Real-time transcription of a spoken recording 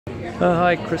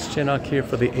Hi, Chris Janok here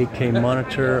for the 8K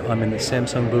monitor. I'm in the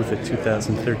Samsung booth at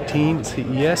 2013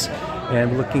 CES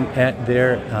and looking at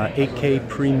their 8K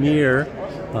Premier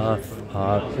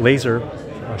laser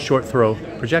short throw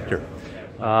projector.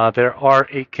 There are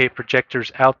 8K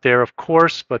projectors out there, of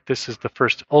course, but this is the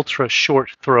first ultra short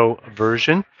throw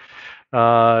version.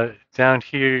 Down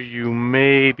here you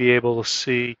may be able to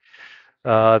see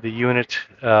the unit.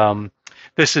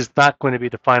 This is not going to be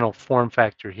the final form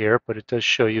factor here, but it does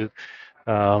show you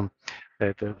um,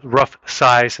 the rough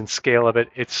size and scale of it.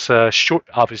 It's short,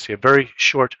 obviously a very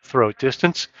short throw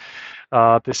distance.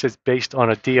 This is based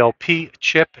on a DLP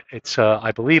chip. It's,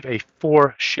 I believe, a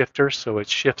 4 shifter, so it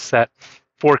shifts that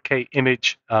 4K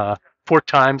image 4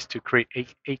 times to create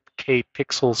 8K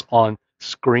pixels on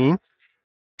screen.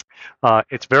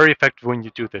 It's very effective when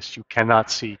you do this. You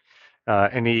cannot see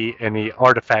any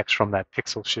artifacts from that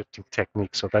pixel shifting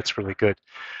technique, so that's really good.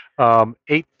 4,000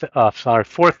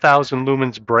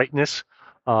 lumens brightness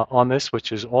on this,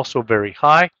 which is also very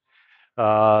high.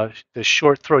 The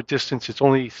short throw distance is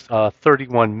only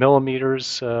 31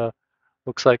 millimeters,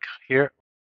 looks like here.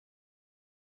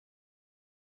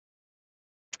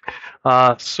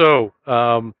 The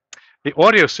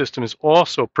audio system is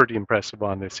also pretty impressive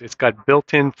on this. It's got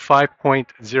built-in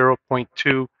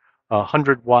 5.0.2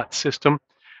 100-watt system,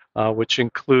 which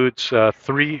includes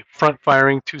 3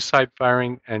 front-firing, 2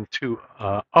 side-firing, and 2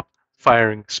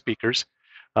 up-firing speakers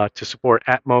to support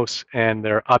Atmos and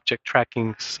their object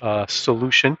tracking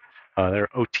solution, their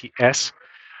OTS.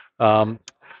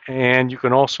 And you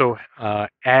can also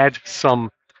add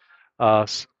some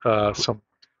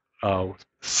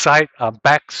side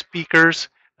back speakers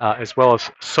as well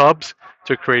as subs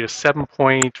to create a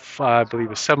 7.5, I believe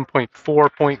a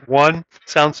 7.4.1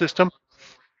 sound system.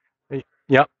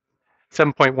 Yep,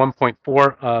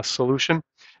 7.1.4 solution.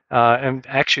 And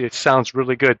actually it sounds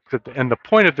really good. And the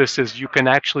point of this is you can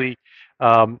actually,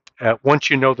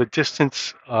 once you know the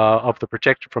distance of the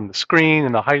projector from the screen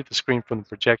and the height of the screen from the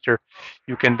projector,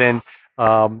 you can then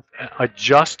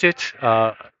adjust it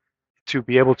to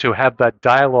be able to have that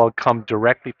dialogue come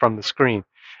directly from the screen.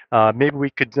 Maybe we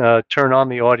could turn on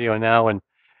the audio now, and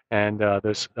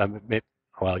there's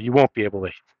well, you won't be able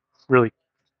to really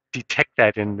detect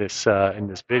that in this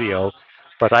video,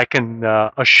 but I can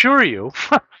assure you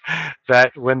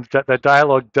that when the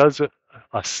dialogue does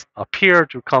appear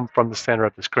to come from the center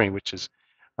of the screen, which is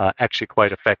actually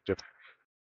quite effective.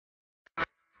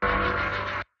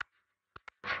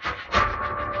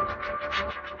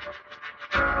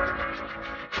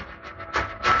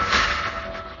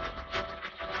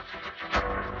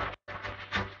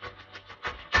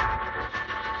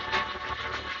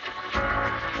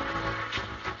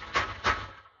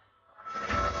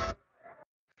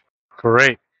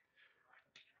 Great.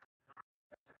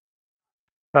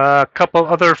 A couple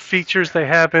other features they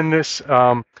have in this. It's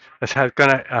going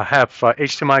to have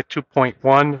HDMI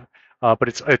 2.1, but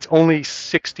it's only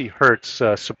 60 hertz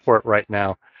support right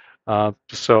now.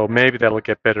 So maybe that'll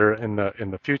get better in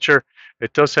the future.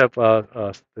 It does have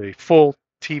the full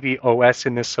TV OS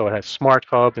in this, so it has Smart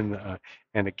Hub and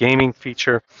a gaming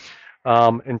feature.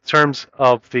 In terms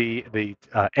of the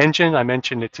engine, I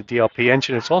mentioned it's a DLP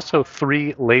engine. It's also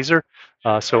 3 laser,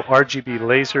 so RGB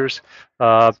lasers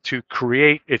to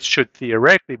create. It should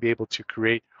theoretically be able to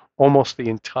create almost the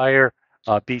entire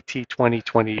BT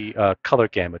 2020 color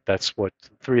gamut. That's what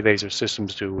 3 laser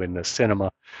systems do in the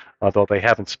cinema, although they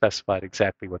haven't specified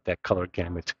exactly what that color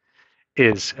gamut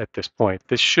is at this point.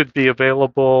 This should be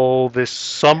available this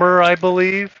summer, I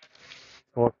believe.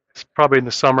 Well, it's probably in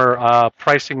the summer.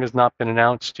 Pricing has not been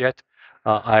announced yet.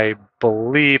 I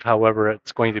believe, however,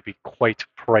 it's going to be quite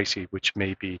pricey, which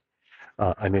may be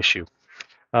an issue.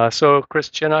 So Chris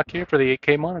Chinnock here for the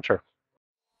 8K monitor.